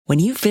When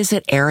you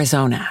visit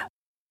Arizona,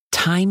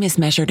 time is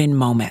measured in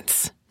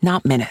moments,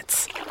 not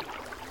minutes.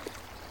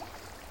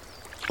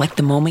 Like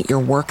the moment your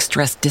work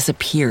stress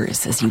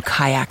disappears as you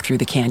kayak through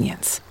the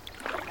canyons.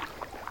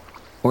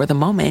 Or the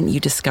moment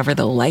you discover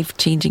the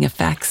life-changing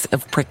effects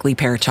of prickly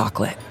pear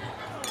chocolate.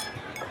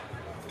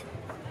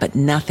 But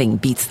nothing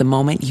beats the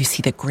moment you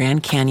see the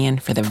Grand Canyon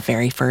for the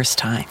very first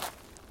time.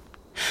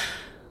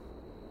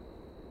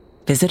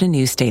 Visit a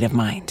new state of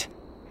mind.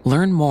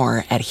 Learn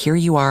more at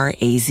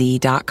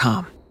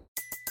hereyouareaz.com.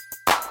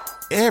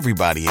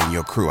 Everybody in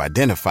your crew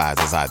identifies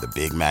as either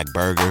Big Mac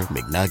Burger,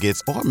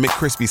 McNuggets, or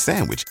McCrispy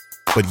Sandwich.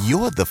 But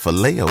you're the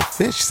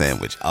Filet-O-Fish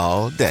Sandwich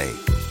all day.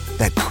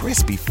 That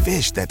crispy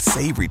fish, that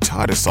savory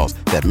tartar sauce,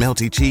 that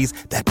melty cheese,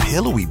 that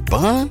pillowy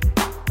bun.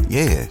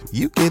 Yeah,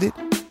 you get it.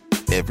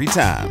 Every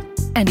time.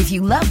 And if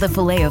you love the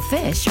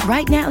Filet-O-Fish,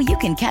 right now you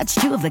can catch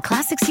two of the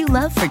classics you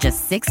love for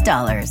just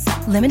 $6.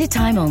 Limited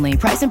time only.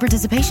 Price and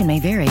participation may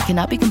vary.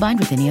 Cannot be combined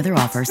with any other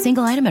offer.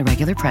 Single item at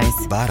regular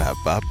price.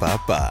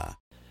 Ba-da-ba-ba-ba.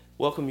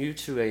 Welcome you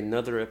to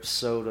another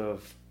episode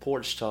of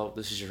Porch Talk.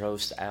 This is your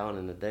host, Alan,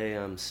 and today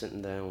I'm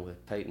sitting down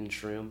with Payton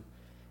Trim.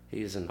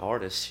 He is an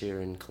artist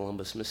here in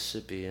Columbus,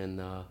 Mississippi,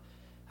 and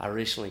I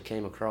recently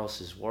came across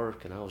his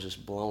work, and I was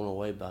just blown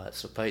away by it.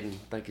 So, Payton,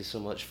 thank you so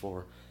much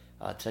for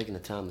taking the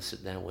time to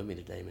sit down with me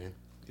today, man.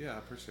 Yeah, I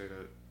appreciate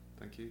it.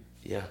 Thank you.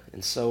 Yeah,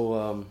 and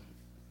so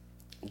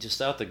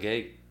just out the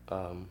gate,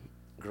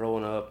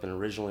 growing up and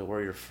originally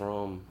where you're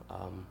from,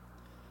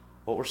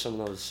 what were some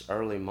of those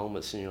early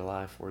moments in your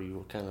life where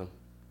you kind of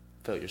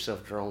felt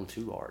yourself drawn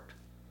to art?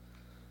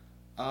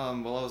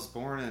 Well, I was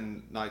born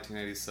in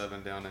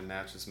 1987 down in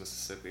Natchez,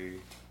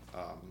 Mississippi.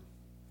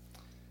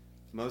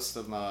 Most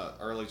of my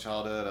early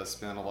childhood, I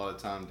spent a lot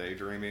of time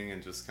daydreaming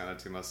and just kind of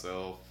to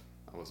myself.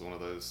 I was one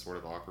of those sort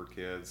of awkward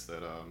kids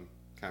that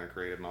kind of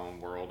created my own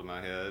world in my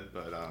head.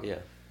 But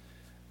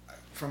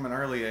from an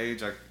early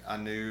age, I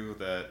knew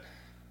that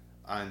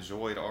I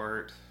enjoyed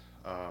art.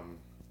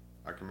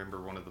 I can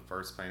remember one of the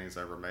first paintings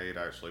I ever made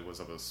actually was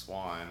of a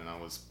swan, and I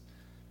was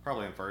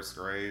probably in first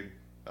grade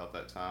about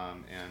that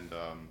time. And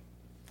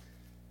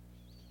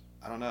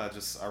I don't know,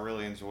 I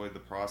really enjoyed the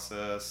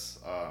process.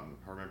 I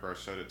remember I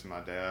showed it to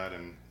my dad,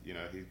 and he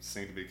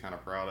seemed to be kind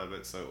of proud of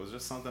it. So it was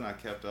just something I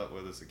kept up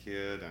with as a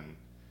kid. And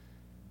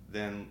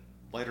then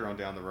later on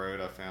down the road,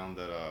 I found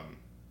that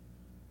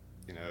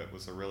it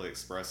was a really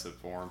expressive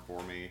form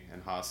for me. In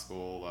high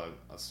school,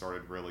 I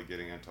started really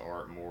getting into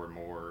art more and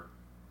more,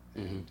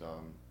 and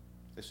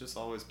it's just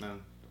always been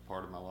a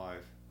part of my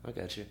life. I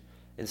got you.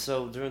 And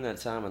so during that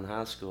time in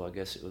high school, I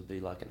guess it would be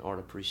like an art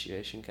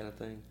appreciation kind of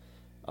thing.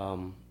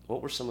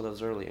 What were some of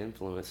those early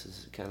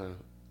influences that kind of,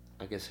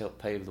 I guess, helped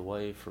pave the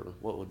way for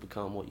what would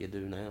become what you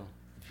do now?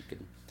 If you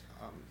could.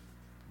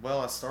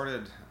 Well, I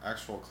started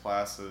actual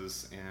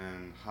classes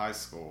in high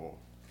school,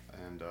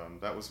 and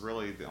that was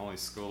really the only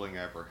schooling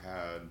I ever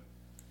had.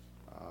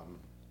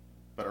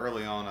 But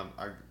early on,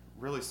 I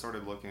really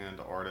started looking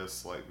into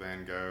artists like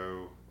Van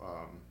Gogh,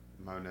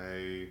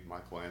 Monet,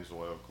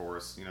 Michelangelo, of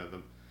course,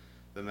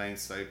 the main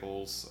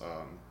staples.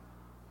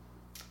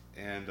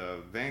 And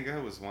Van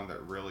Gogh was one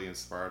that really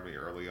inspired me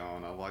early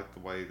on. I liked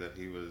the way that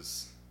he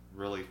was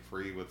really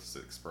free with his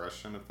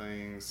expression of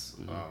things,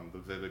 the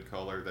vivid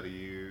color that he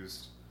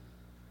used.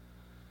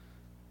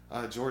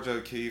 George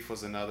O'Keeffe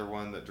was another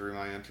one that drew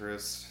my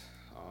interest.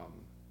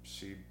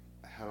 She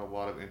had a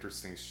lot of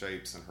interesting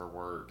shapes in her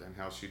work, and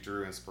how she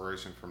drew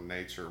inspiration from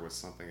nature was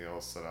something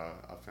else that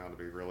I found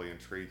to be really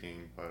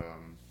intriguing. But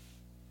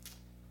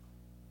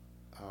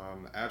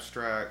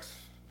abstract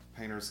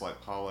painters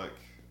like Pollock,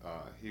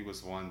 he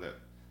was one that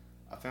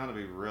I found to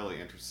be really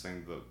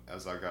interesting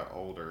as I got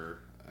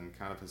older, and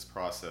kind of his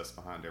process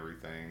behind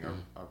everything.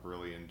 I've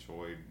really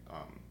enjoyed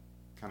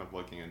kind of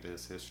looking into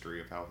his history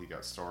of how he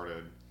got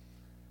started.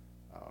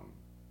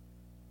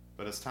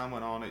 But as time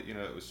went on,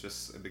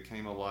 it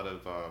became a lot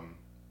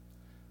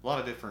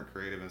of different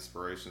creative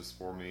inspirations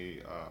for me.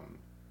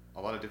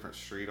 A lot of different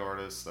street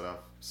artists that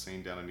I've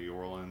seen down in New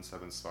Orleans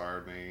have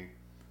inspired me.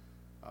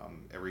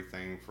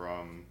 Everything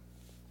from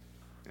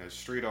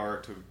street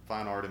art to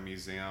fine art in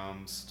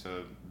museums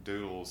to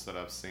doodles that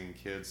I've seen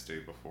kids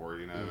do before.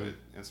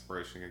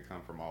 Inspiration can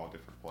come from all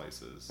different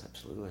places.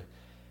 Absolutely.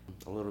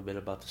 A little bit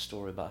about the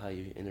story about how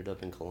you ended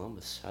up in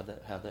Columbus. How'd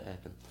that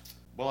happen?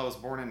 Well, I was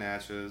born in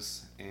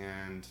Natchez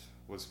and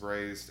was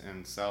raised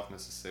in South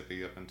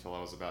Mississippi up until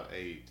I was about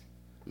 8.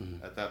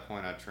 At that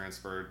point, I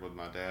transferred with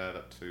my dad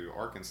up to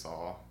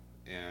Arkansas,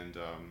 and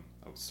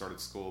I started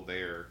school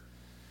there.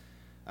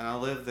 And I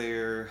lived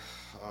there,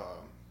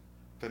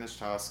 finished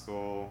high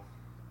school,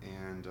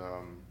 and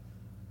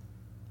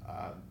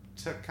I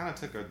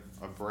took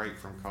a break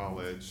from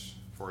college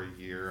for a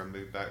year. I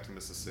moved back to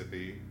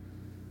Mississippi.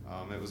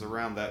 It was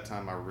around that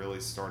time I really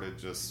started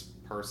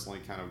just personally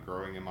kind of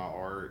growing in my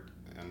art.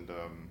 And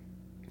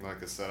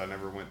like I said, I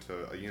never went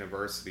to a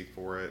university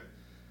for it,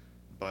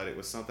 but it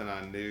was something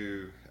I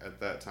knew at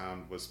that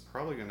time was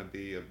probably going to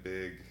be a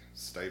big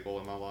staple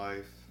in my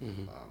life.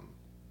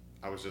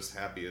 I was just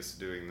happiest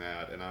doing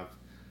that, and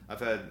I've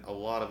had a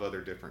lot of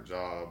other different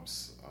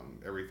jobs,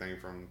 everything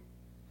from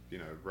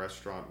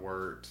restaurant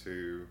work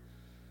to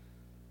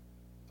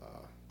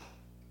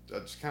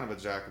just kind of a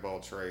jack of all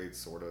trades,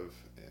 sort of.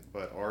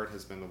 But art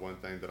has been the one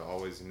thing that I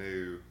always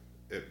knew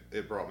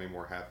it brought me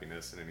more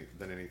happiness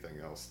than anything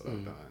else that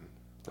I've done.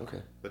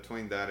 Okay.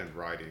 Between that and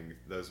writing,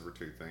 those were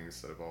two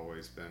things that have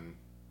always been,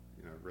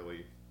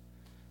 really,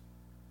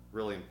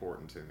 really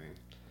important to me.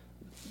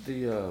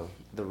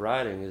 The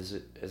writing, is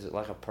it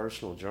like a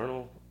personal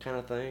journal kind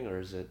of thing, or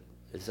is that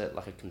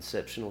like a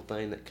conceptual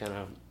thing that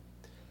kind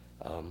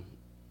of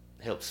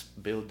helps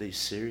build these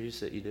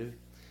series that you do?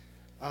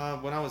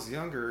 When I was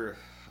younger,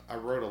 I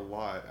wrote a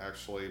lot,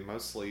 actually,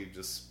 mostly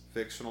just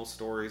fictional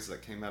stories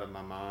that came out of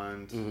my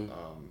mind. Mm-hmm.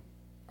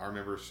 I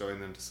remember showing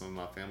them to some of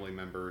my family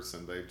members,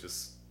 and they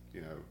just,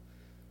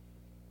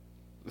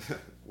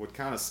 would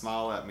kind of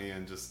smile at me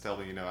and just tell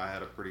me, I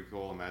had a pretty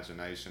cool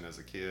imagination as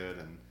a kid.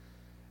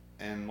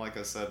 And like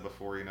I said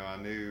before, I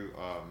knew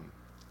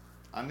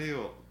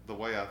the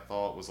way I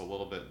thought was a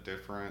little bit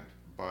different,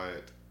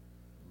 but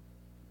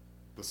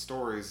the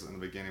stories in the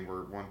beginning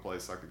were one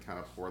place I could kind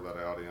of pour that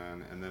out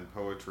in, and then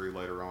poetry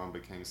later on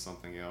became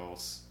something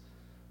else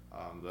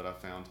that I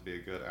found to be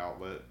a good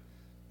outlet.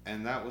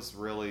 And that was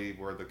really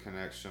where the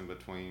connection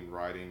between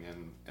writing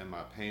and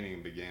my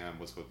painting began,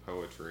 was with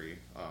poetry.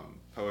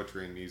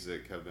 Poetry and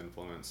music have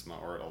influenced my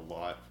art a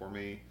lot for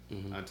me.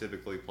 Mm-hmm. I'm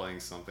typically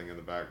playing something in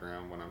the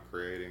background when I'm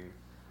creating.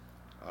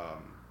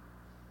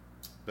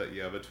 But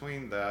yeah,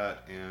 between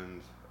that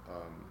and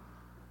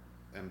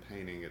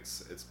painting,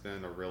 it's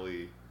been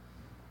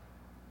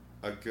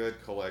a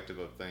good collective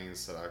of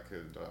things that I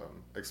could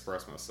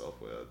express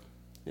myself with.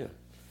 Yeah.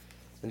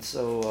 And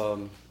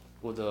so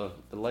with the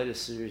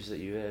latest series that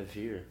you have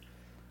here,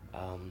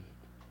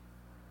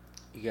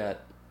 you got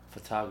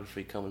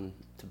photography coming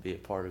to be a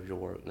part of your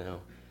work now.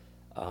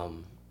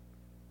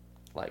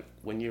 Like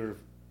when you're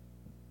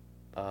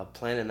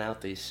planning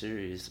out these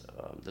series,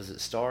 does it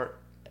start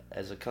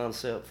as a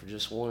concept for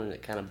just one and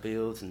it kind of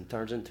builds and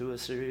turns into a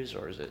series,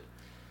 or is it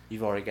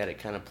you've already got it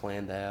kind of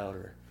planned out?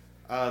 Or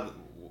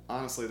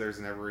honestly, there's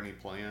never any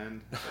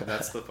plan.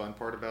 That's the fun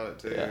part about it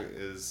too. Yeah.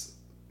 Is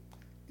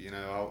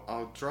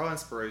I'll draw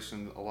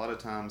inspiration a lot of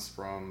times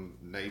from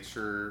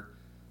nature,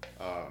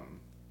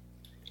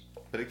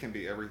 but it can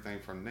be everything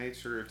from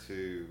nature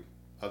to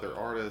other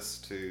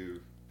artists to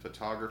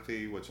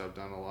photography, which I've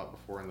done a lot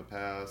before in the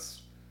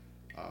past.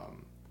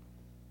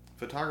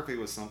 Photography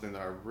was something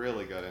that I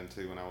really got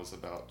into when I was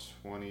about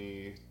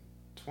 20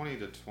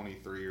 to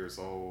 23 years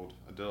old.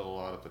 I did a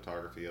lot of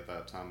photography at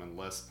that time and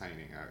less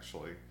painting,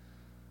 actually.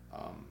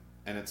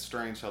 And it's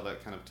strange how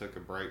that kind of took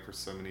a break for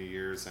so many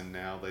years, and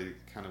now they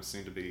kind of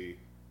seem to be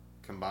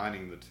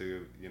combining the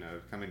two,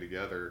 coming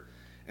together.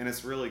 And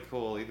it's really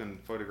cool. Even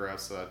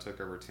photographs that I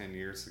took over 10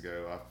 years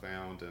ago, I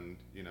found, and,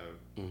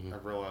 Mm-hmm. I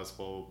realized,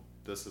 well,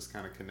 this is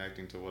kind of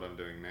connecting to what I'm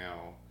doing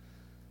now.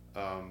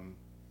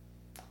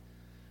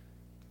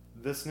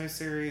 This new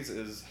series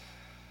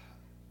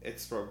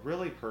it's a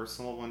really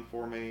personal one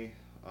for me.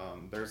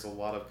 There's a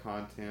lot of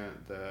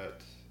content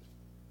that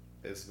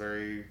is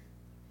very,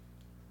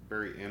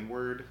 very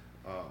inward.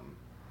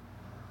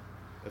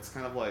 It's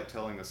kind of like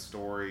telling a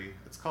story.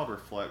 It's called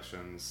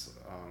Reflections.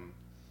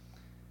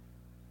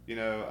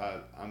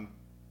 I'm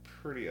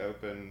pretty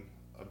open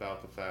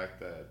about the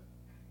fact that,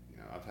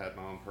 I've had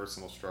my own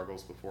personal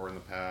struggles before in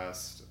the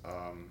past.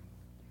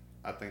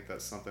 I think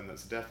that's something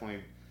that's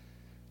definitely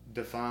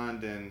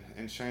defined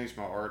and changed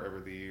my art over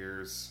the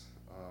years.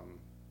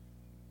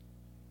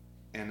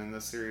 And in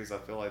this series, I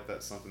feel like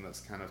that's something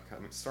that's kind of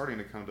starting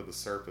to come to the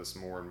surface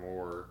more and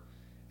more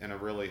in a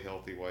really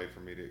healthy way for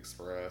me to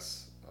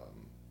express.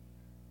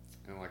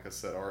 And like I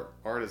said,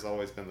 art has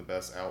always been the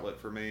best outlet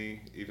for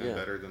me, even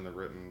better than the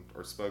written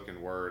or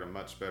spoken word. I'm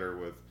much better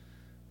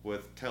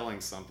with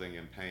telling something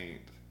in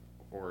paint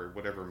or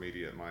whatever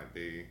media it might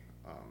be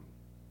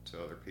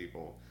to other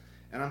people.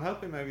 And I'm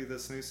hoping maybe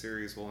this new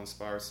series will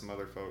inspire some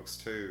other folks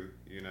too,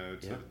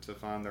 to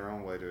find their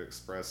own way to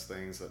express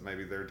things that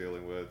maybe they're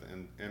dealing with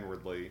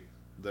inwardly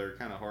that are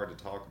kind of hard to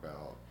talk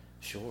about.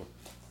 Sure,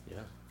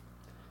 yeah.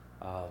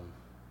 I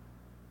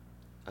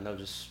know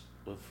just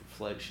with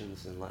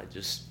Reflections and like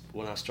just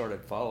when I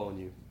started following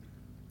you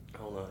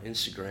on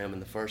Instagram,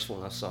 and the first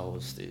one I saw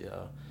was the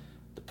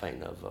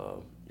painting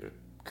of your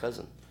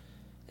cousin,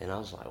 and I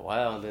was like,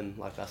 wow. And then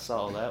like I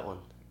saw that one,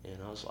 and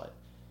I was like,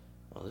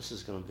 oh, this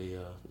is gonna be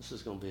a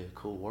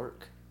cool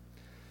work.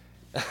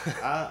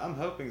 I'm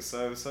hoping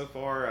so. So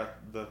far,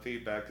 the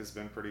feedback has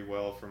been pretty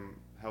well from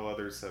how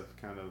others have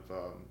kind of,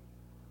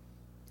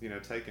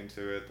 taken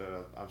to it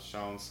that I've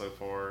shown so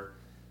far.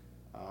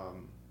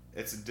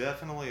 It's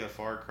definitely a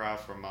far cry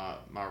from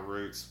my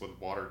roots with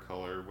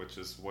watercolor, which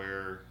is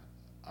where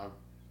I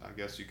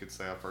guess you could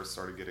say I first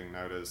started getting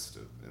noticed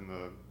in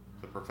the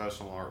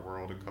professional art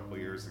world a couple of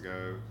years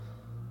ago.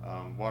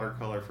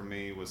 Watercolor for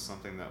me was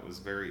something that was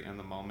very in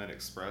the moment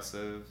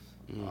expressive.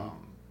 Mm-hmm.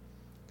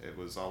 It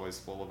was always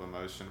full of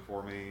emotion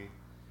for me.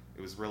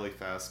 It was really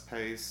fast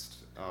paced.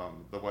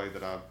 The way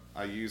that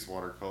I use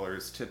watercolor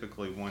is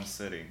typically one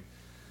sitting.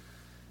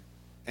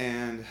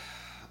 And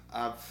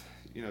I've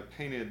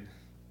painted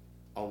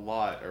a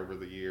lot over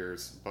the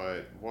years,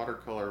 but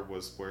watercolor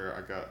was where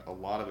I got a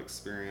lot of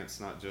experience,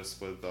 not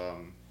just with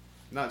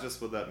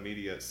that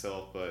media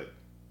itself, but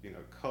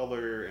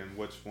color and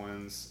which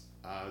ones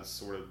I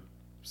sort of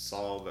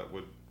saw that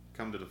would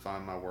come to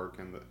define my work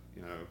in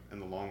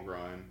the long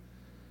run.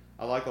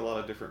 I like a lot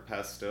of different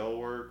pastel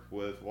work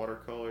with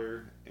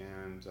watercolor,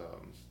 and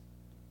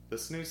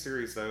this new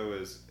series though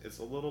it's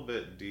a little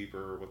bit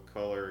deeper with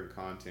color and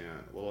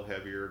content, a little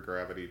heavier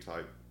gravity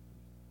type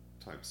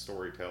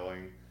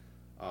storytelling.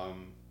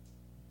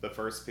 The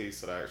first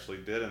piece that I actually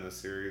did in the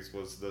series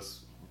was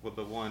this with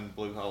the one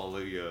Blue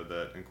Hallelujah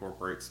that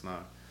incorporates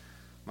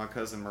my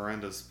cousin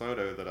Miranda's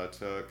photo that I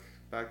took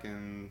back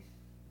in,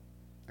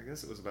 I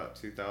guess it was about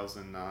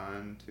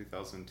 2009,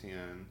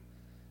 2010,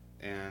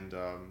 and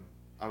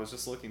I was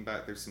just looking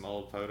back through some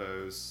old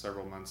photos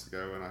several months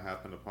ago, and I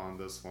happened upon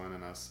this one,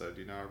 and I said,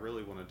 I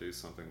really want to do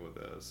something with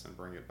this and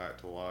bring it back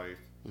to life.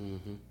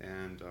 Mm-hmm.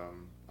 And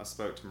I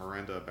spoke to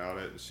Miranda about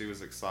it, and she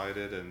was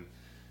excited, and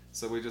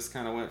so we just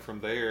kind of went from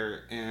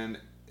there. And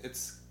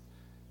it's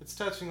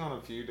touching on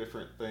a few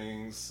different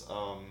things,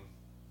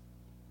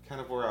 kind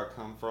of where I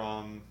come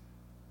from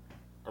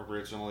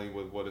originally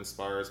with what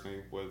inspires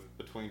me with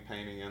between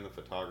painting and the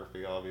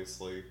photography.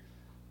 Obviously,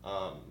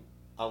 I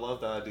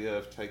love the idea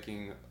of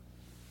taking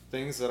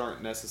things that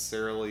aren't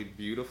necessarily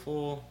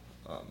beautiful,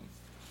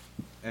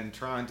 and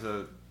trying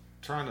to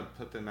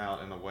put them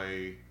out in a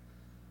way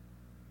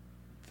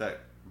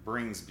that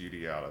brings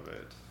beauty out of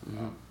it.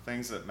 Mm-hmm.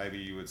 Things that maybe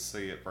you would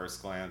see at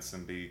first glance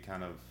and be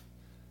kind of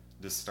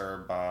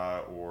disturbed by,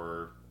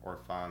 or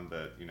find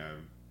that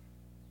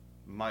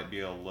might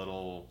be a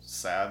little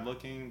sad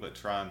looking, but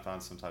try and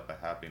find some type of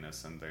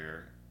happiness in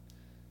there,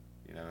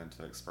 and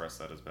to express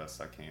that as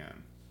best I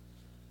can.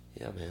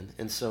 Yeah, man.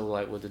 And so,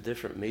 like, with the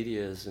different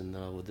medias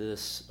and with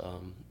this,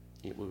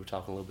 we were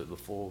talking a little bit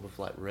before with,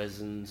 like,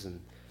 resins and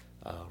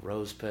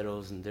rose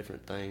petals and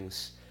different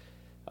things.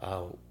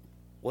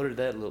 What did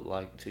that look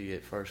like to you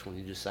at first when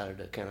you decided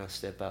to kind of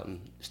step out and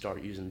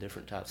start using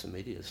different types of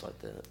medias like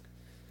that?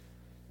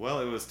 Well,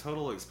 it was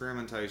total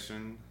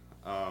experimentation.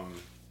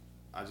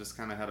 I just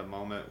kind of had a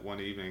moment one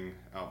evening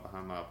out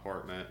behind my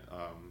apartment.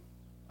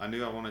 I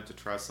knew I wanted to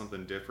try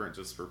something different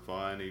just for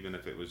fun, even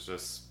if it was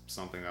just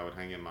something I would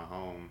hang in my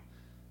home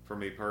for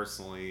me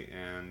personally.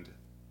 And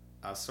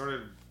I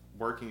started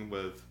working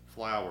with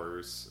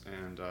flowers,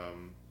 and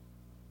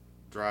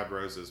dried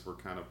roses were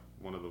kind of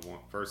one of the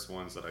first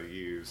ones that I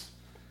used.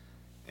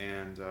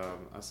 And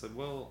I said,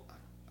 well,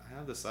 I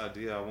have this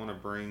idea. I want to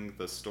bring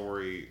the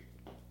story,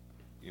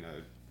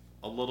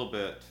 a little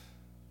bit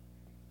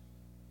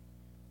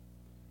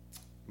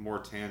more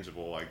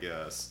tangible, I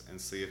guess, and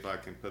see if I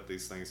can put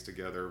these things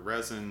together.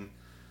 Resin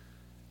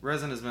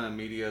has been a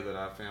media that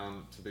I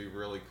found to be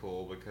really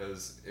cool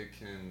because it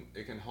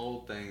can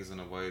hold things in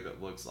a way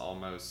that looks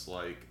almost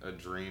like a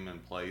dream in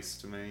place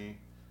to me.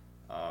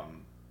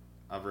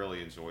 I've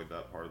really enjoyed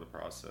that part of the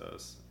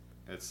process.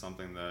 It's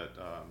something that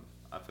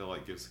I feel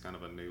like gives kind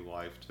of a new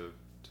life to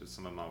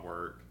some of my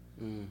work.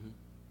 Mm-hmm.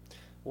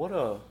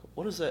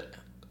 What is that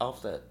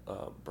off that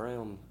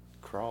brown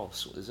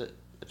cross? Is it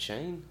a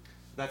chain?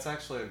 That's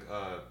actually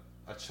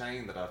a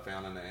chain that I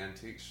found in an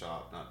antique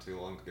shop not too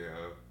long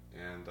ago,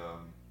 and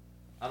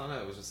I don't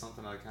know, it was just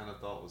something I kind of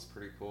thought was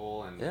pretty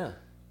cool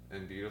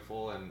and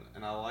beautiful, and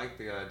I like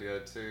the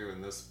idea too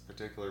in this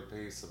particular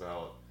piece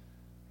about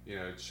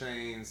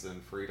chains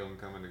and freedom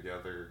coming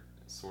together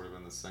sort of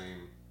in the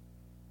same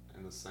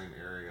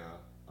area.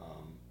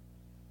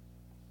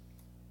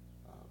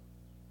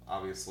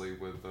 Obviously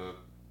with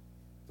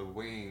the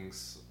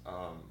wings,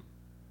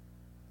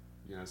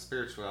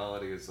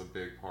 spirituality is a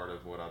big part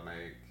of what I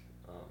make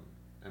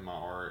in my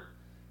art.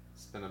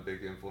 It's been a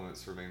big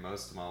influence for me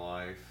most of my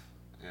life,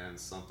 and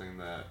something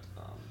that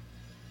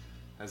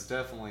has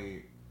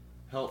definitely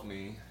helped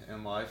me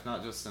in life,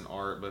 not just in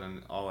art, but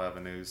in all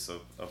avenues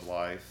of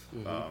life.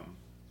 Mm-hmm.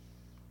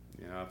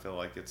 I feel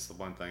like it's the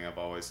one thing I've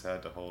always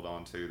had to hold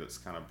on to that's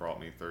kind of brought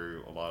me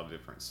through a lot of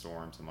different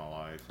storms in my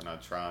life, and I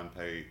try and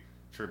pay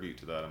tribute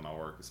to that in my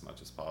work as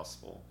much as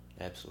possible.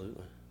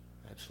 Absolutely.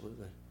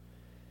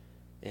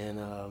 And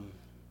let's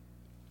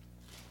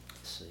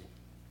see.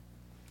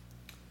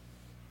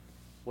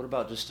 What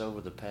about just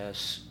over the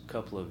past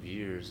couple of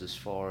years, as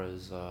far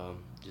as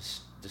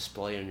just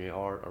displaying your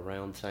art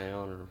around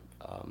town,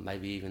 or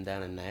maybe even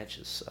down in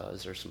Natchez?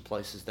 Is there some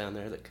places down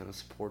there that kind of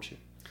support you?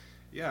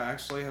 Yeah, I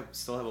actually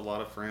still have a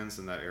lot of friends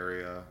in that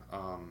area,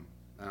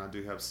 and I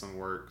do have some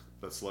work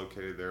that's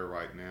located there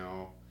right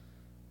now.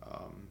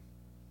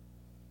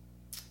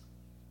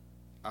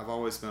 I've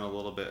always been a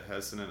little bit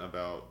hesitant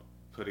about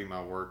putting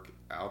my work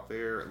out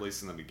there, at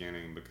least in the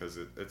beginning, because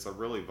it's a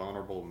really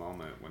vulnerable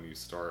moment when you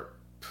start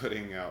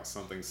putting out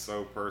something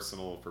so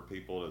personal for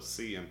people to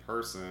see in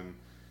person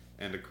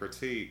and to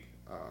critique.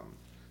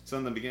 So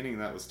in the beginning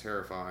that was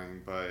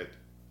terrifying, but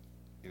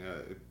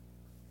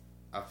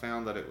I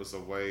found that it was a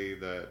way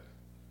that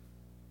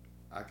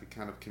I could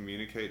kind of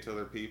communicate to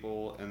other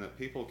people, and that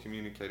people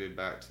communicated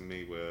back to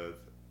me with.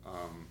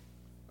 I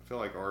feel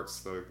like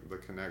art's the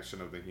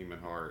connection of the human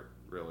heart,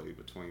 really,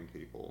 between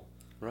people.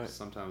 Right.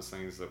 Sometimes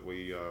things that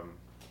we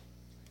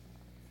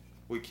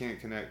can't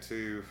connect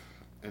to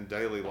in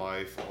daily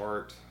life.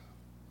 Art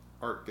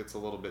gets a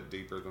little bit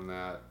deeper than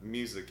that.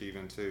 Music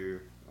even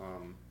too.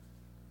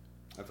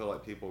 I feel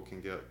like people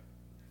can get,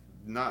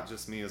 not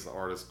just me as the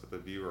artist, but the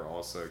viewer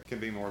also can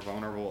be more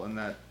vulnerable in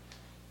that,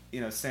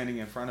 standing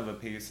in front of a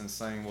piece and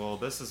saying, well,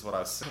 this is what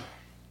I see,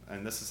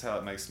 and this is how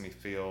it makes me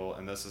feel,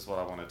 and this is what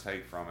I want to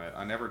take from it.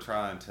 I never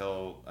try and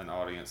tell an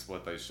audience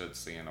what they should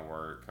see in a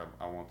work.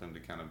 I want them to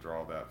kind of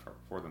draw that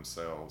for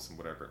themselves and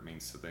whatever it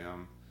means to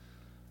them.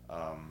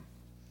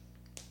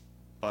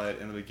 But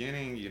in the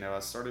beginning, I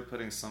started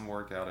putting some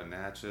work out in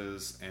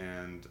Natchez,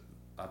 and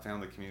I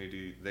found the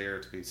community there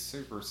to be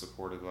super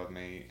supportive of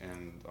me,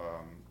 and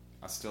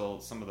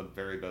some of the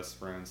very best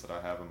friends that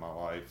I have in my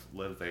life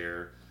live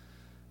there.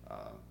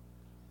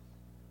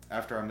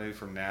 After I moved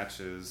from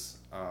Natchez,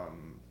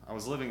 I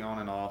was living on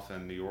and off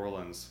in New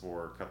Orleans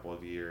for a couple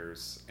of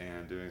years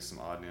and doing some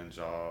odd and end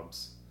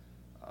jobs.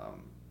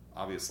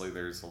 Obviously,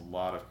 there's a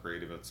lot of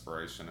creative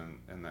inspiration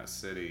in that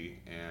city,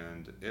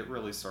 and it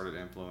really started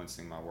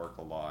influencing my work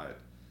a lot,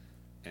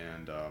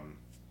 and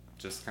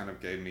just kind of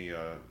gave me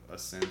a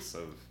sense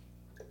of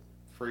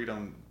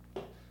freedom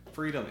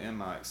in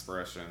my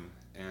expression,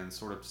 and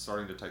sort of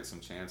starting to take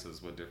some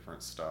chances with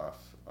different stuff.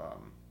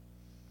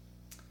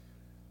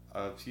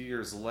 A few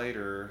years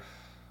later,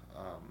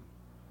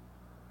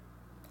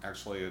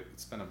 actually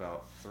it's been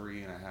about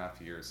 3.5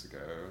 years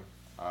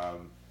ago,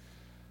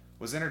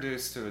 was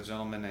introduced to a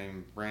gentleman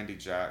named Randy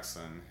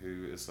Jackson,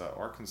 who is an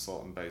art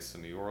consultant based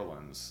in New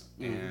Orleans.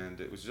 And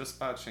it was just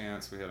by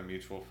chance, we had a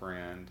mutual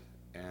friend,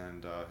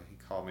 and he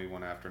called me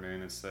one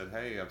afternoon and said,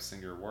 hey, I've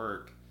seen your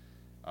work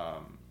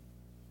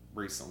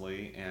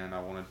recently, and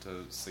I wanted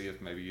to see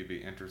if maybe you'd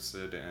be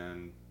interested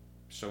in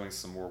showing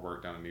some more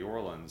work down in New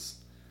Orleans.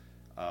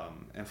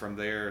 And from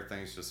there,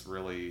 things just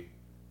really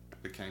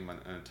became an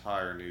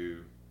entire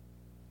new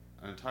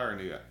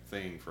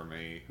thing for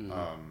me.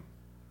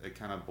 It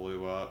kind of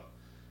blew up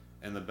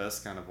in the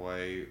best kind of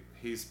way.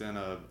 He's been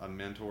a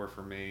mentor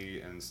for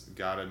me and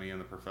guided me in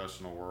the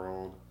professional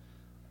world.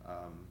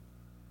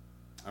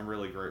 I'm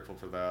really grateful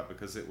for that,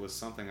 because it was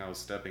something I was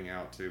stepping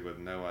out to with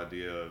no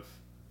idea of,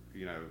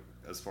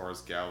 as far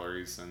as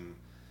galleries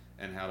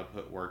and how to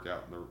put work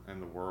out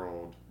in the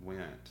world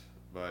went.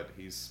 But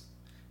he's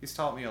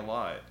taught me a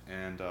lot,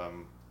 and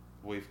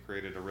we've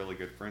created a really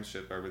good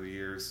friendship over the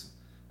years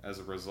as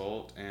a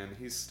result, and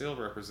he's still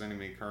representing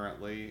me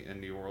currently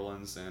in New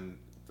Orleans and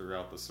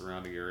throughout the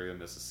surrounding area,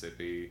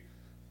 Mississippi.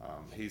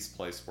 He's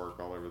placed work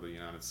all over the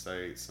United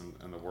States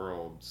and the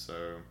world,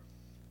 so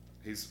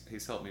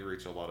he's helped me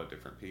reach a lot of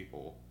different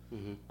people.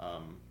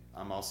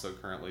 I'm also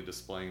currently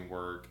displaying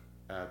work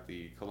at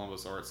the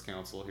Columbus Arts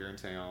Council here in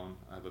town.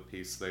 I have a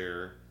piece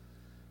there,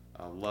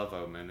 Love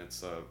Omen.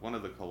 It's one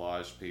of the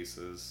collage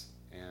pieces,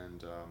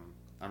 and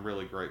I'm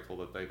really grateful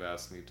that they've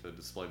asked me to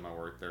display my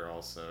work there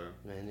also.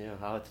 Man, yeah,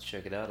 I'll have to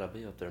check it out. I'll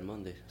be up there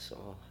Monday, so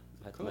I'll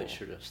have to make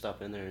sure to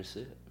stop in there and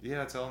see it.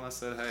 Yeah, tell them I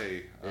said,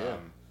 hey.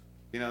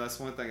 That's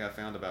one thing I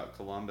found about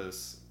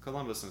Columbus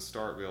and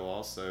Starkville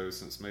also,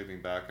 since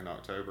moving back in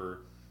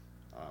October.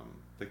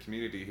 The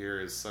community here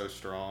is so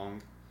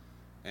strong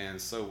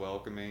and so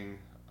welcoming.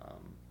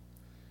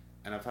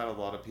 And I've had a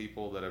lot of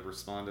people that have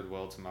responded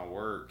well to my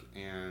work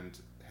and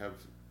have,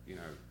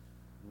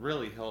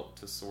 really helped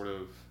to sort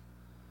of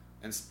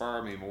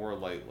inspire me more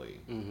lately,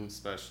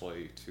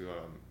 especially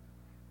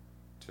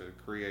to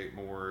create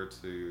more,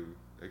 to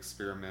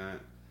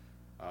experiment.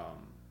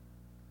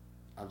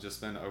 I've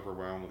just been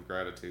overwhelmed with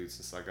gratitude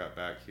since I got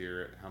back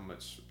here at how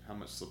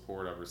much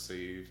support I've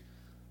received.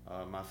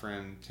 My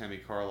friend Tammy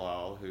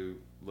Carlisle, who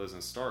lives in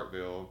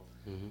Starkville,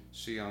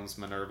 she owns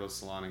Minerva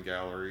Salon and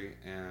Gallery,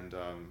 and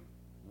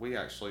we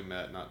actually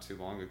met not too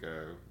long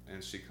ago,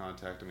 and she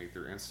contacted me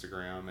through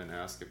Instagram and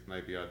asked if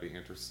maybe I'd be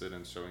interested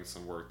in showing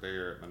some work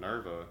there at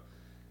Minerva.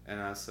 And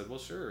I said, well,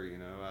 sure.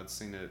 I'd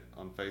seen it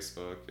on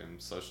Facebook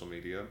and social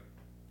media.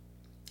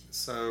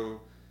 So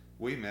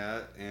we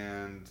met,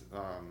 and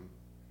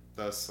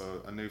thus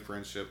a new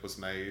friendship was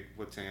made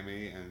with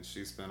Tammy, and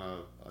she's been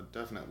a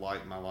definite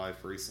light in my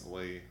life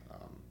recently.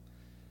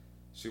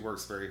 She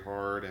works very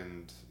hard,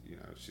 and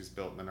she's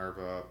built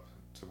Minerva up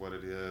to what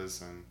it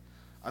is, and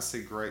I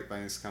see great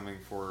things coming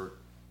for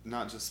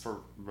not just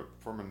for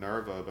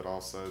Minerva, but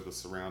also the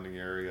surrounding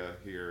area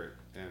here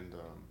in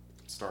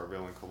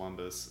Starkville and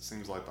Columbus. It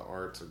seems like the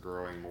arts are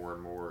growing more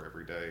and more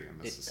every day in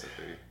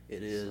Mississippi.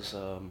 It is.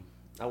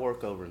 I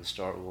work over in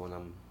Starkville,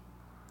 and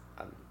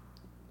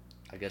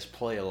I guess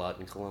play a lot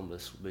in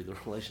Columbus would be the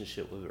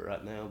relationship with it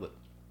right now. But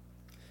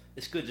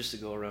it's good just to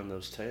go around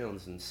those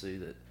towns and see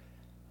that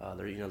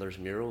there's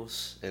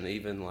murals, and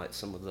even like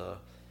some of the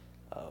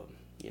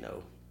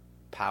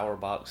power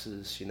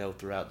boxes,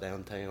 throughout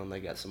downtown. They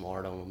got some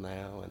art on them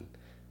now, and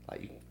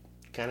like you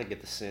kind of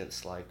get the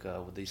sense, like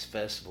with these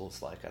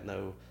festivals, like I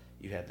know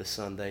you have the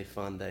Sunday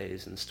Fun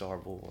Days in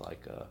Starkville.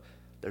 Like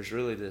there's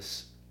really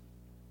this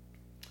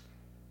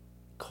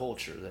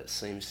culture that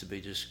seems to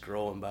be just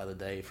growing by the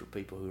day for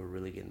people who are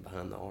really getting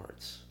behind the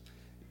arts.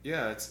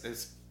 Yeah,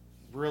 it's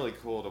really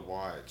cool to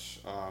watch.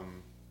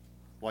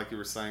 Like you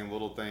were saying,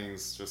 little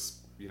things, just,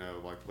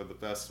 like with the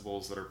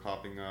festivals that are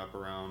popping up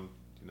around,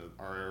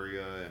 our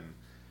area,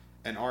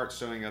 and art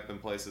showing up in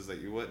places that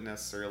you wouldn't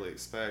necessarily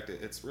expect.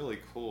 It's really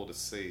cool to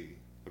see,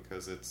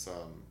 because it's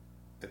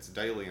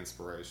daily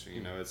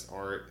inspiration. It's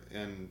art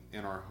in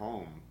our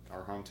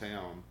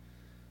hometown.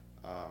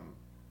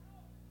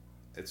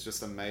 It's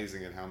just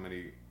amazing at how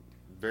many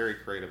very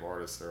creative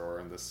artists there are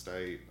in this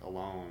state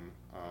alone,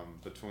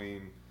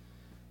 between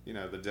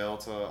the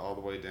Delta all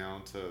the way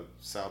down to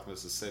South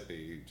Mississippi.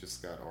 You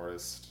just got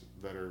artists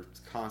that are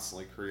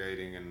constantly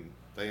creating, and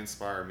they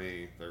inspire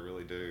me. They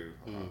really do.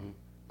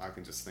 I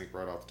can just think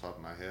right off the top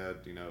of my head,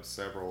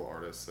 several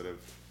artists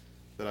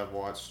that I've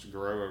watched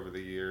grow over the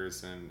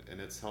years, and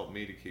it's helped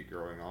me to keep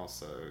growing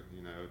also,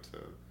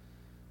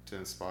 to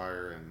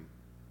inspire,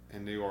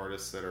 and new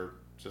artists that are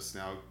just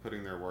now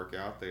putting their work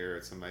out there.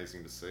 It's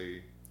amazing to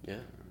see. Yeah.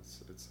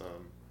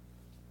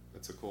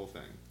 It's a cool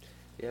thing.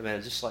 Yeah, man,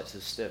 I'd just like to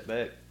step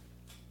back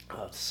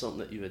to something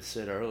that you had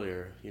said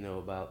earlier,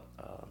 about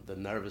the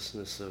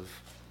nervousness of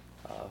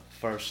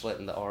first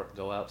letting the art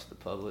go out to the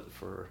public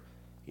for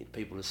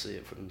people to see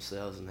it for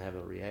themselves and have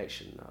a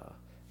reaction.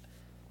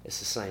 It's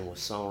the same with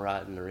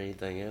songwriting or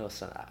anything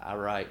else. I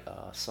write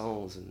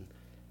songs, and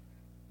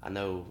I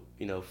know,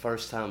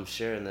 first time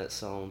sharing that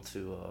song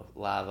to a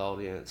live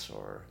audience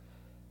or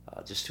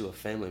just to a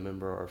family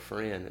member or a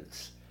friend,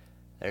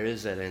 there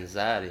is that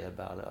anxiety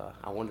about,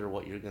 I wonder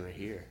what you're going to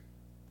hear.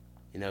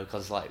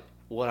 Because like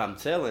what I'm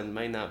telling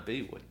may not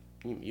be what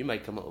you may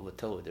come up with a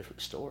totally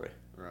different story.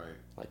 Right.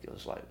 Like it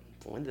was like,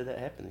 when did that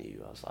happen to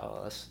you? I was like,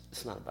 oh,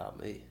 it's not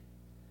about me.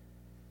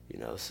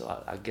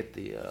 So I get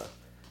the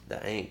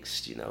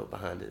angst,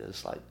 behind it.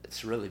 It's like,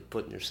 it's really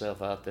putting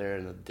yourself out there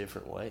in a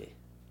different way.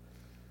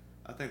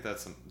 I think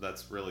that's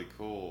really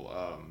cool.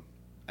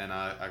 And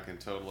I can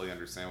totally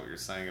understand what you're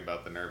saying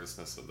about the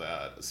nervousness of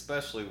that,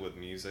 especially with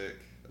music.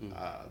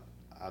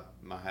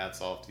 My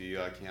hat's off to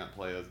you. I can't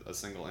play a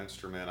single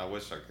instrument. I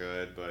wish I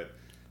could, but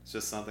it's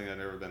just something I've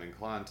never been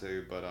inclined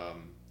to. But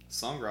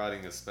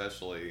songwriting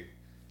especially,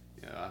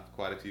 I have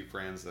quite a few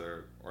friends that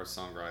are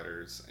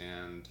songwriters,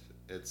 and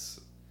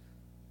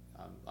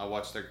I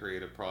watch their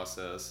creative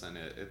process, and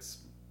it's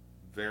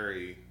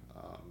very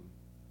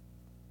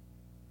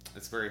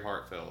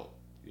heartfelt.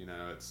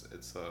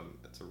 It's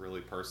a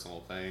really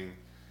personal thing,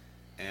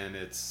 and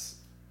it's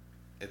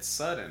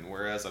sudden.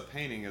 Whereas a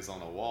painting is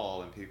on a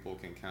wall, and people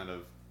can kind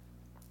of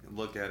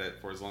look at it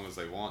for as long as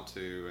they want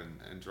to,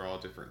 and draw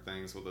different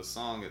things. With a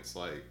song, it's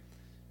like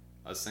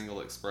a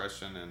single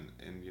expression, and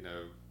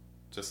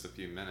just a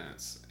few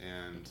minutes,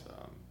 and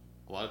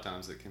a lot of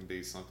times it can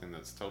be something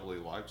that's totally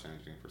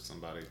life-changing for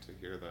somebody to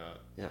hear that.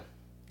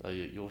 Yeah.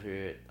 You'll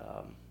hear it,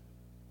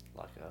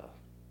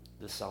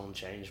 this song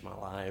changed my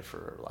life,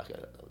 or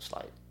it's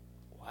like,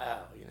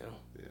 wow,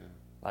 Yeah.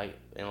 Like,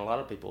 and a lot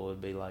of people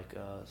would be like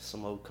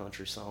some old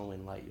country song,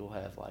 and like you'll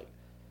have like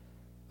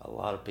a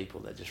lot of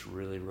people that just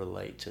really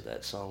relate to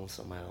that song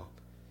somehow.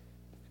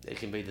 It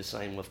can be the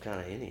same with kind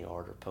of any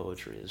art or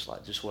poetry. It's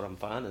like just what I'm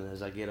finding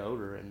as I get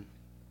older and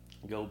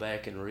go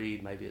back and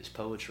read, maybe it's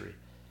poetry,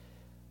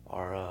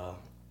 or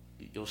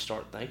you'll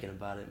start thinking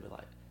about it and be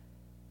like,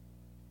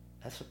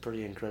 that's a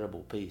pretty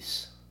incredible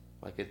piece.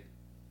 Like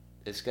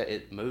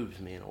it moves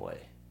me in a way,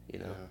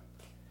 Yeah.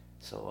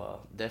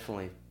 So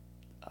definitely,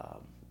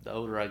 the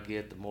older I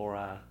get, the more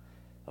I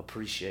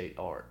appreciate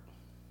art.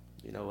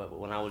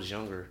 When I was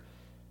younger,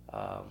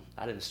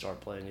 I didn't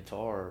start playing guitar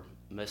or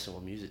messing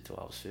with music till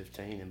I was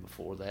 15, and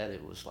before that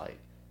it was like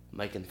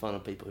making fun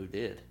of people who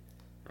did,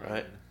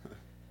 right?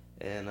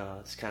 And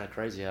it's kind of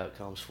crazy how it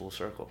comes full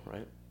circle,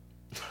 right?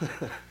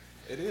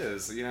 It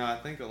is. I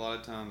think a lot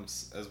of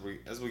times as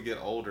we get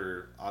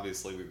older,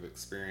 obviously we've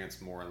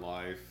experienced more in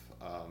life.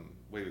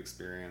 We've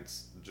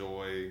experienced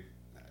joy,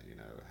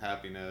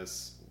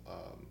 happiness,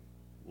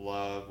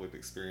 love. We've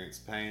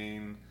experienced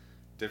pain,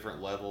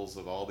 different levels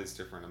of all these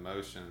different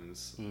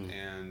emotions,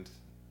 and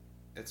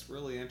it's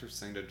really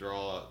interesting to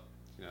draw,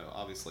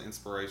 obviously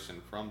inspiration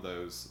from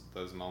those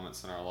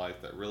moments in our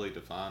life that really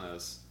define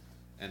us,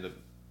 and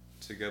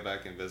to go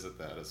back and visit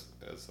that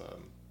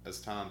as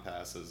time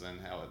passes, and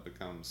how it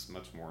becomes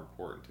much more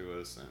important to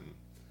us. And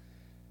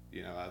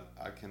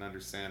I can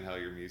understand how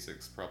your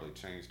music's probably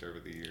changed over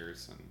the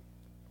years.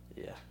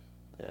 And yeah,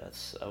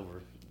 it's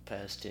over the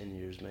past 10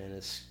 years, man.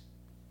 It's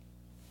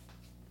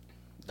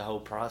the whole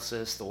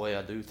process, the way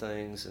I do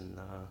things, and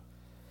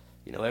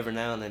every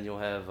now and then you'll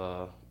have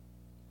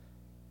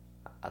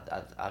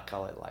I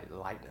call it like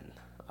lightning,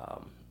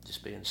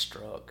 just being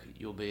struck.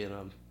 You'll be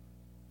in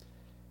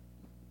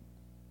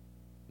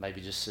maybe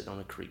just sitting on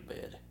a creek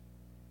bed,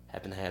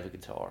 happen to have a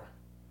guitar,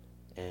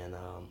 and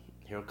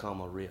here'll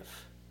come a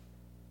riff,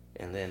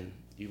 and then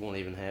you won't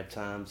even have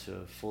time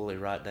to fully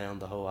write down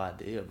the whole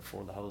idea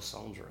before the whole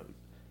song's wrote,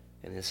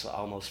 and it's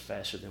almost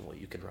faster than what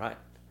you could write,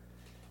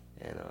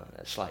 and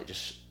it's like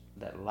just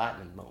that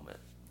lightning moment.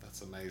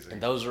 That's amazing.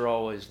 And those are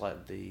always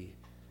like the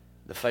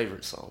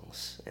favorite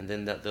songs, and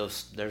then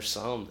there's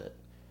some that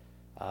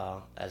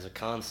as a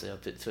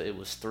concept, it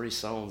was 3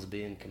 songs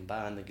being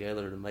combined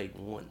together to make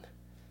one.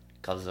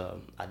 Because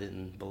I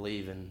didn't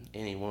believe in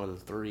any one of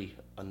the 3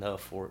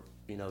 enough for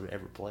it, to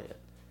ever play it.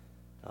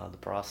 The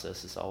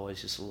process is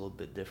always just a little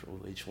bit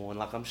different with each one,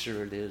 like I'm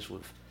sure it is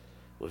with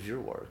your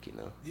work,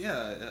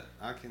 Yeah,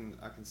 I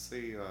can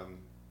see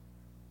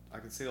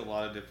a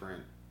lot of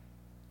different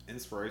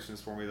inspirations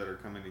for me that are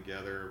coming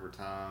together over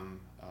time,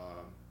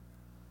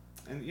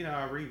 and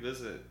I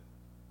revisit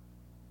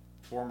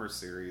former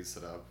series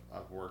that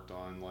I've worked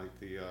on, like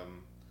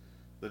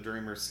the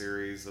Dreamer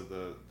series of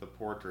the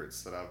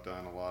portraits that I've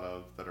done a lot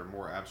of that are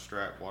more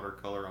abstract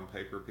watercolor on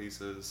paper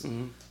pieces.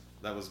 Mm-hmm.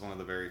 That was one of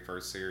the very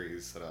first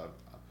series that I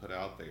put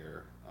out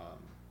there,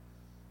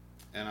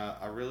 and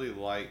I really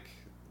like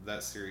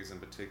that series in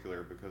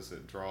particular because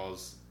it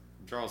draws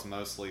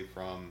mostly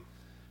from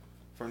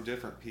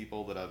different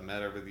people that I've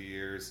met over the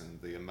years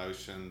and the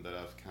emotion that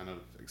I've kind of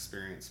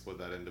experienced with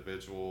that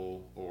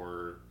individual,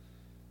 or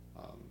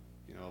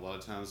a lot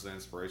of times the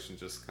inspiration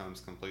just comes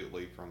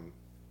completely from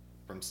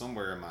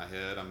somewhere in my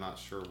head. I'm not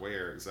sure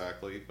where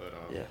exactly, but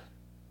yeah.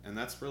 And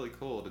that's really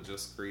cool to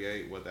just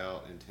create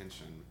without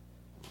intention.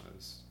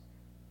 Almost.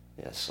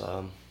 Yes,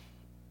 I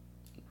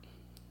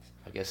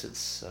guess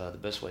it's the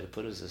best way to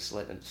put it is just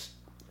letting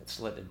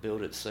it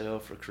build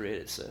itself or create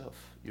itself.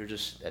 You're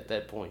just at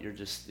that point. You're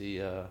just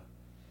the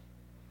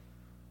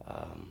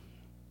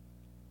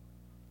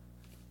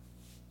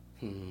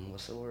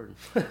what's the word?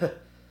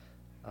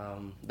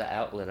 The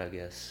outlet, I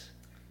guess.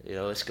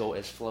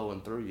 It's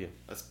flowing through you.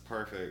 That's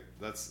perfect.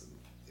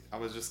 I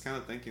was just kind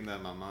of thinking that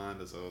in my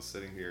mind as I was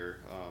sitting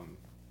here.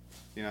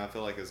 I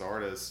feel like as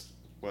artists,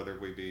 whether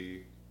we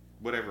be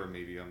whatever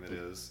medium it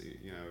is,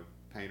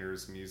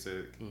 painters,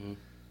 music, Mm-hmm.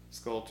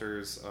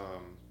 sculptors,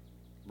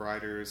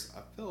 writers,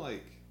 I feel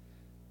like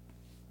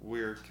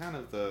we're kind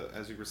of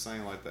as you were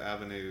saying, like the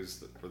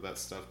avenues for that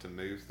stuff to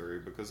move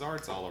through, because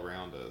art's all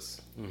around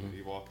us. Mm-hmm.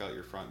 You walk out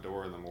your front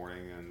door in the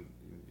morning and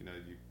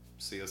you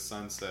see a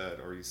sunset,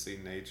 or you see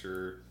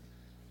nature,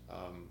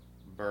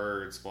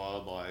 birds,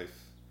 wildlife,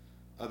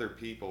 other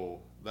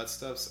people. That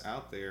stuff's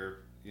out there,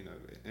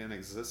 in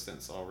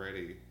existence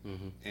already.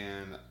 Mm-hmm.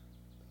 And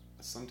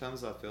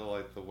sometimes I feel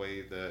like the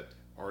way that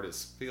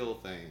artists feel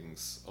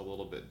things a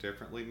little bit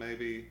differently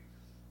maybe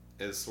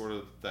is sort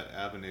of that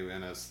avenue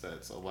in us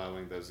that's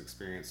allowing those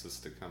experiences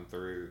to come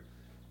through,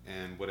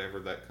 and whatever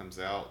that comes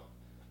out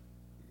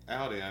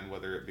in,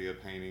 whether it be a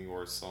painting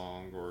or a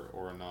song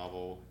or a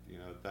novel,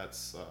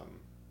 that's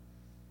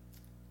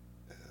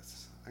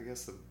I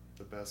guess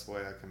the best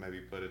way I can maybe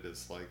put it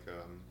is like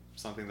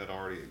something that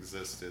already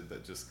existed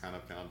that just kind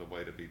of found a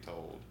way to be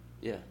told.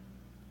 Yeah,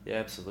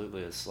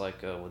 absolutely. It's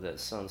like with that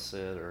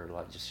sunset, or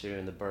like just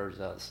hearing the birds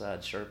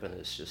outside chirping.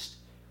 It's just,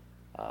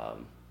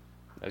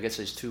 I guess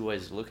there's 2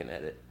 ways of looking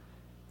at it.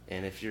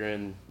 And if you're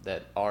in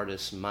that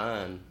artist's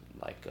mind,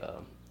 like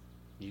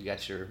you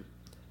got your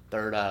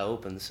third eye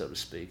open, so to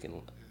speak,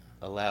 and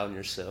allowing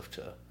yourself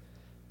to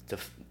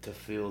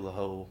feel the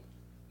whole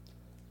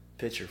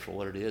picture for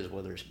what it is,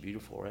 whether it's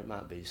beautiful or it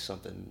might be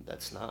something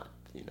that's not.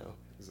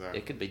 Exactly.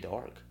 It could be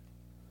dark.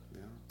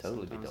 Yeah,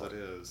 Totally be sometimes dark. it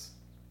is.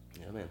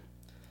 Yeah, man.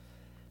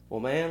 Well,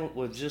 man,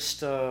 with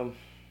just the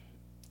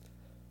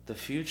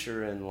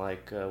future and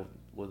like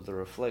with the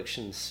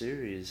Reflection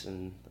series,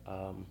 and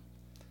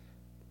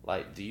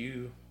like, do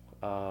you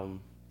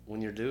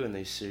when you're doing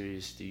these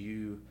series, do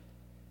you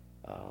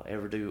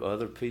ever do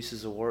other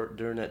pieces of work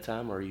during that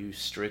time, or are you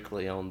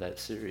strictly on that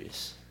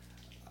series?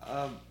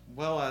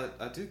 Well,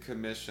 I do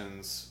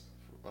commissions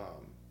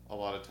a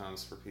lot of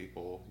times for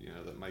people,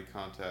 that may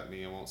contact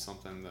me and want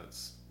something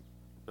that's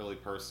really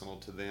personal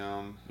to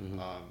them. Mm-hmm.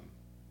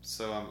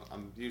 So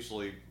I'm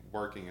usually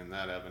working in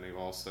that avenue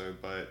also,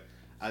 but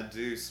I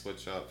do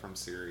switch up from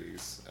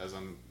series as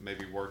I'm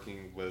maybe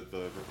working with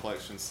the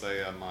Reflection.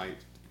 Say I might,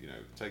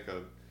 take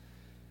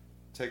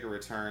a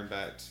return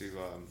back to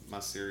my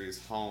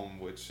series Home,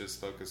 which is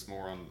focused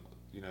more on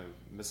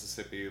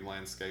Mississippi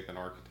landscape and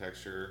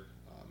architecture.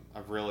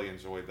 I've really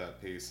enjoyed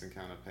that piece and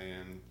kind of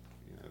paying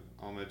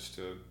homage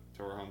to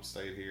our home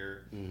state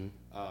here. Mm-hmm.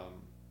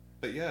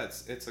 But yeah,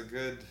 it's a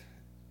good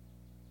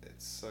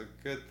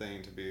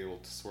thing to be able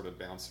to sort of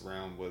bounce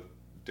around with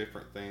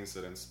different things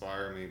that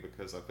inspire me,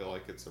 because I feel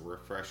like it's a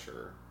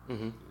refresher.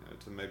 Mm-hmm.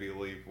 To maybe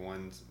leave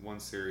one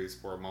series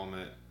for a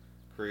moment,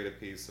 create a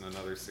piece in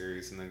another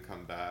series, and then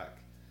come back.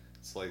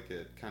 It's like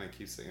it kind of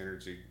keeps the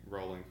energy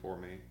rolling for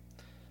me.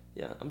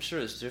 Yeah, I'm sure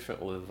it's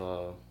different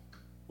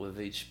with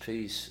each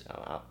piece.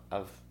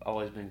 I've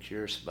always been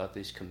curious about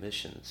these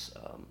commissions.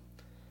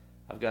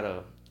 I've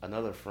got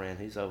another friend.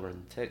 He's over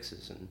in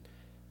Texas, and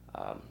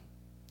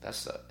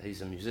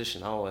he's a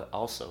musician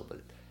also,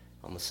 but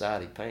on the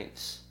side he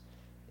paints.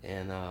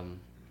 And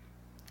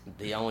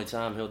the only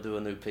time he'll do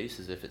a new piece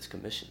is if it's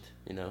commissioned,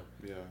 Yeah.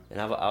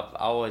 And I've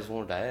always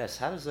wanted to ask,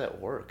 how does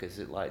that work? Is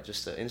it like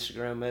just an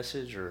Instagram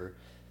message, or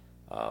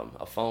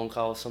a phone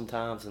call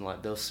sometimes, and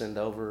like they'll send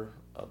over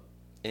a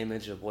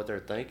image of what they're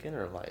thinking,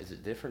 or like is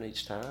it different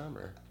each time,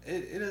 or?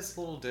 It is a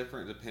little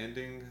different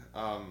depending.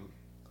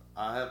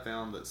 I have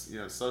found that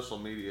social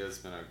media has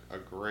been a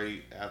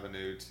great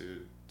avenue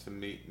to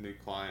meet new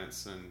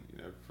clients, and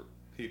for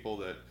people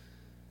that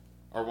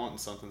are wanting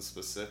something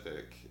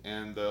specific,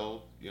 and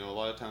they'll a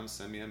lot of times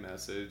send me a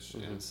message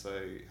and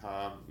say,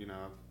 hi,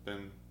 I've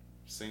been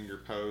seeing your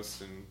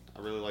posts and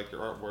I really like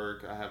your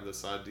artwork. I have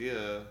this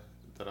idea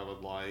that I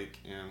would like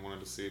and wanted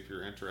to see if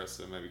you're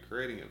interested in maybe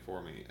creating it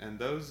for me. And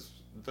those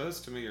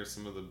to me are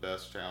some of the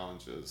best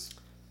challenges.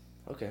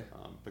 Okay.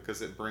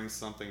 Because it brings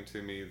something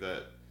to me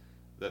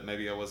that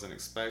maybe I wasn't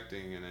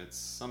expecting, and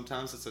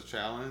sometimes it's a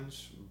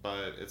challenge,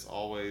 but it's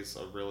always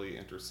a really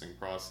interesting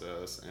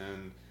process.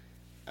 And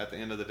at the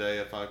end of the day,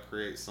 if I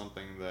create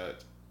something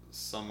that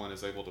someone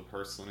is able to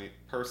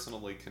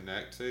personally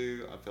connect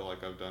to, I feel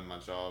like I've done my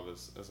job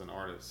as an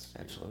artist.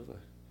 Absolutely.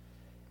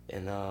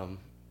 And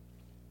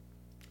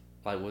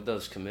like with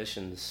those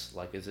commissions,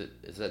 like is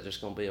that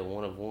just going to be a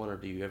one of one, or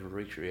do you ever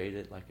recreate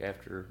it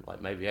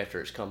maybe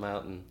after it's come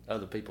out and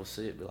other people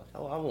see it, be like,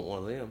 oh, I want one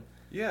of them?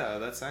 Yeah,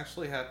 that's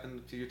actually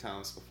happened a few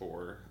times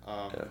before.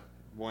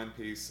 One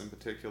piece in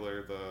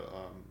particular, the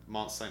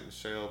Mont Saint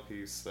Michel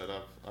piece that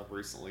I've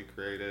recently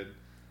created,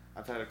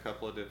 I've had a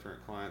couple of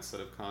different clients that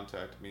have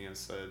contacted me and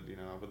said,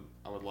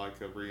 I would like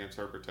a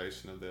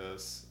reinterpretation of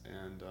this,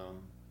 and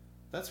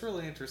that's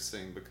really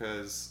interesting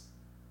because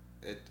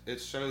it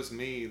shows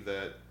me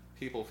that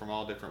people from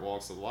all different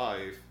walks of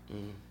life,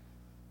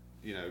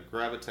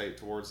 gravitate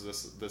towards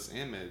this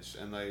image,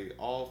 and they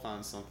all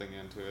find something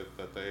into it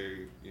that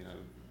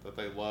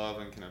they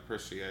love and can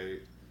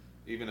appreciate,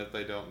 even if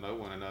they don't know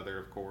one another,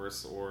 of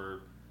course,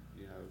 or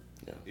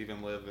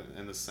even live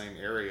in the same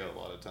area a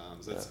lot of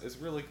times. It's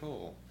really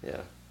cool.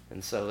 Yeah,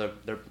 and so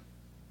they're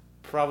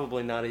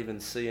probably not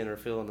even seeing or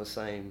feeling the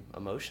same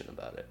emotion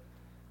about it.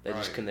 They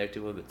just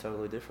connected with it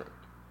totally different.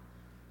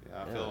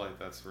 Yeah, I feel like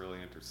that's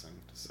really interesting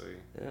to see.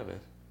 Yeah,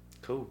 man.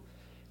 Cool.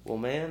 Well,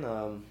 man,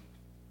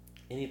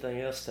 anything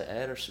else to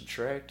add or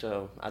subtract?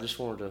 I just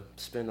wanted to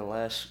spend the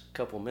last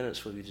couple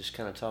minutes with you just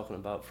kind of talking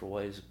about for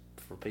ways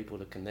for people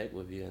to connect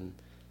with you in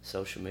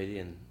social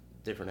media and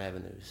different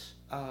avenues.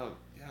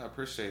 Yeah, I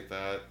appreciate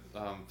that.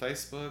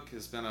 Facebook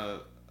has been a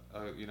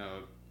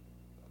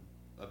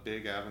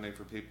big avenue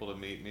for people to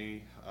meet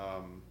me.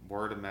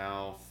 Word of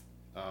mouth.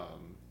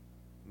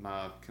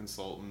 My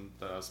consultant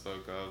that I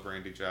spoke of,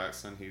 Randy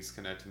Jackson, he's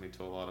connected me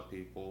to a lot of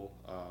people.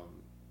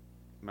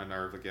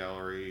 Minerva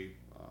Gallery.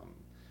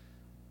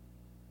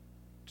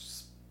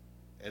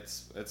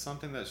 It's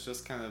something that's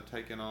just kind of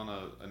taken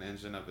on an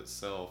engine of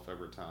itself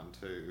over time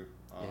too.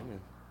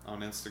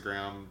 On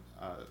Instagram,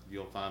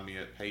 you'll find me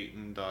at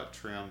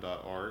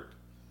payton.trim.art.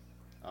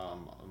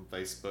 On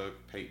Facebook,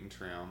 Payton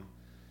Trim.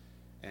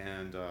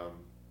 And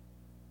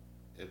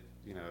if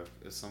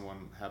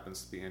someone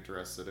happens to be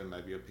interested in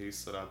maybe a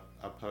piece that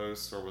I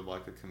post or would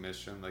like a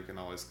commission, they can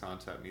always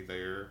contact me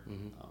there.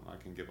 I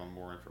can give them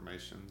more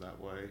information that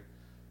way.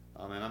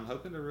 And I'm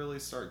hoping to really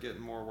start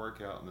getting more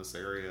work out in this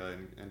area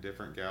in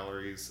different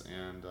galleries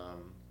and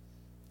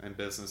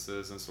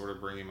businesses, and sort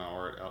of bringing my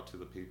art out to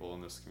the people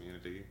in this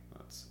community.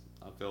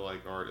 I feel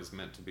like art is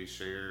meant to be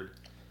shared.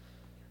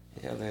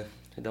 Yeah, man.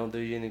 It don't do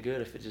you any good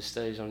if it just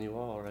stays on your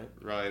wall, right?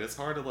 Right. It's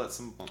hard to let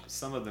some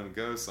of them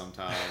go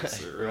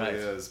sometimes. It really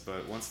is.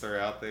 But once they're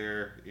out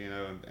there,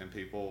 and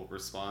people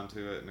respond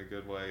to it in a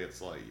good way,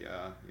 it's like,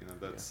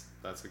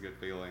 that's a good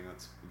feeling.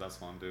 That's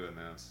why I'm doing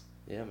this.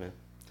 Yeah, man.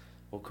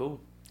 Well,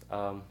 cool.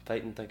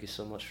 Payton, thank you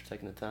so much for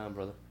taking the time,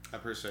 brother. I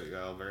appreciate you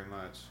all very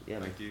much. Yeah,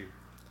 thank you.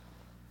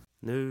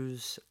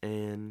 News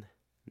and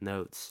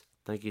notes.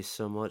 Thank you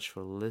so much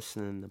for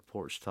listening to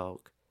Porch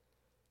Talk.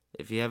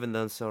 If you haven't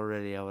done so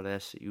already, I would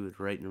ask that you would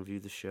rate and review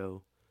the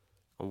show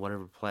on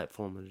whatever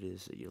platform it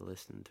is that you're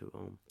listening to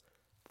on.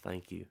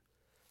 Thank you.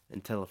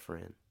 And tell a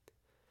friend.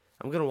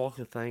 I'm going to walk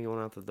the thing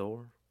going out the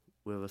door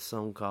with a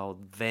song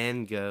called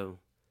Van Gogh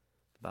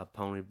by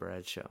Pony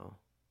Bradshaw.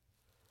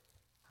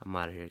 I'm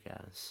out of here,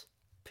 guys.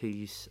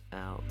 Peace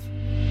out.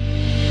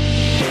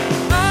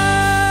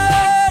 I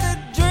had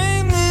a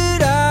dream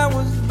that I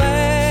was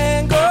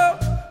Van Gogh,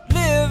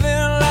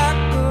 living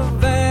like a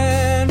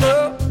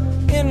vandal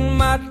in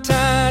my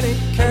tiny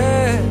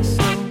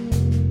castle.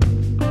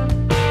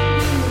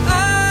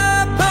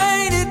 I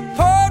painted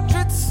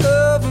portraits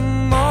of a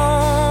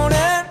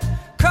morning,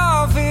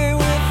 coffee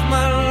with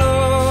my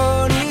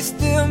lord. He's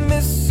still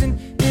missing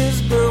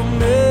his girl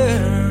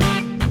Mary.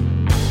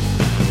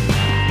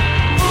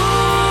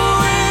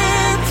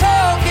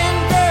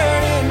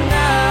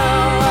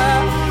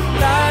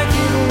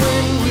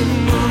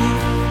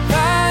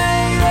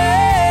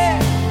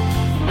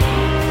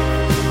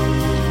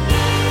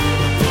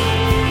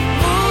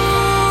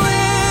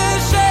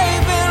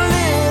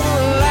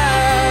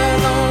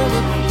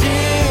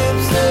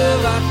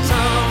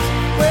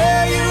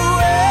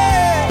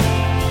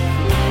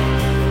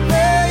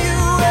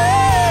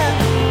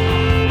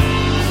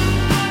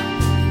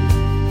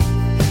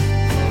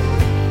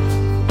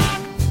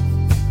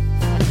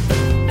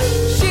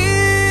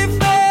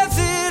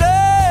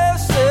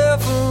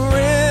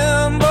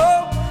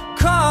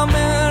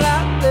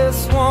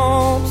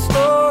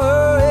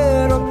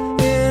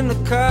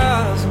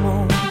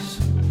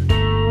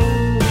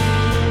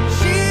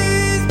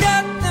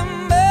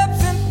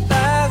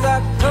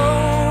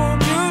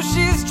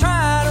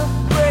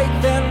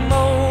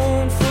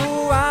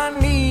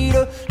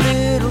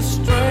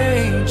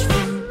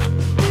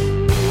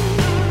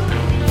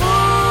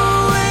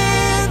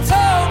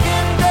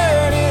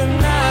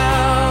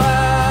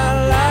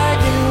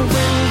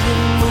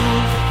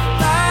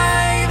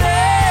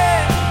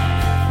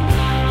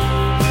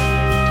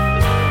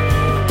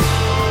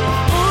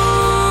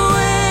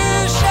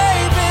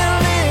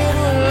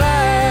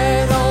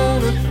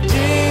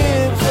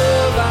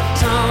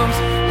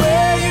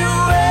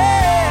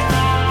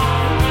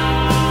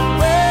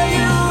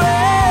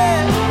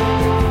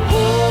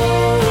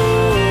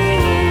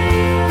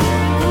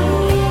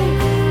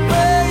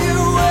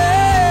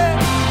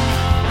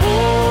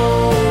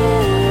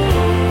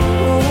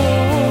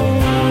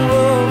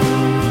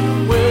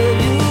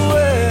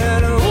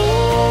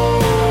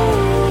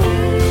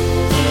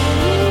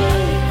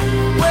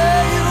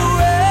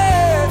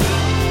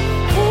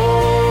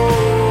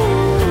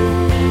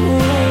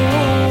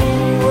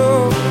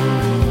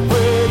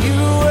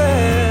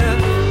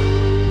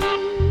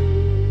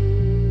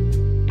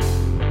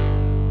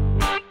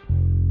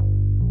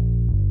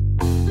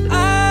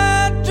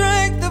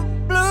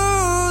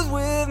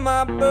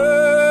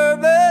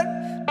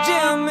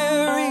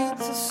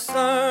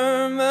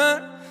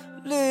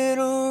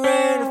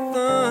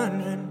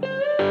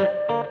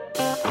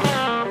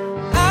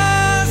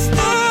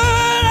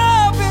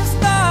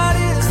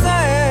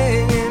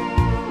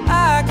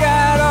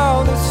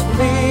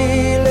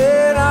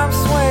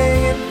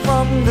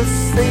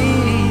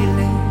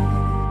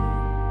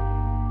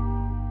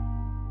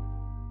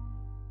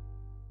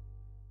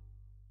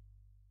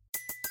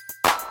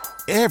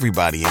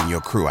 Everybody in your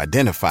crew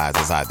identifies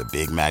as either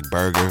Big Mac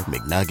Burger,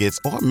 McNuggets,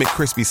 or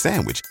McCrispy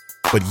Sandwich.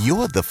 But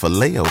you're the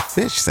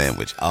Filet-O-Fish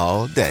Sandwich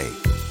all day.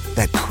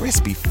 That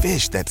crispy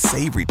fish, that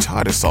savory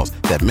tartar sauce,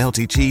 that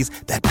melty cheese,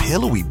 that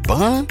pillowy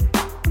bun.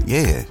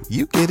 Yeah,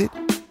 you get it.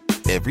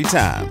 Every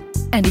time.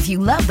 And if you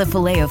love the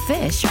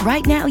Filet-O-Fish,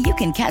 right now you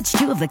can catch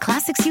two of the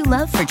classics you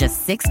love for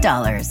just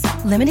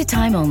 $6. Limited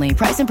time only.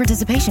 Price and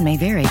participation may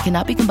vary.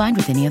 Cannot be combined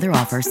with any other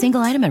offer.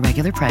 Single item at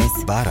regular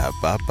price.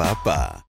 Ba-da-ba-ba-ba.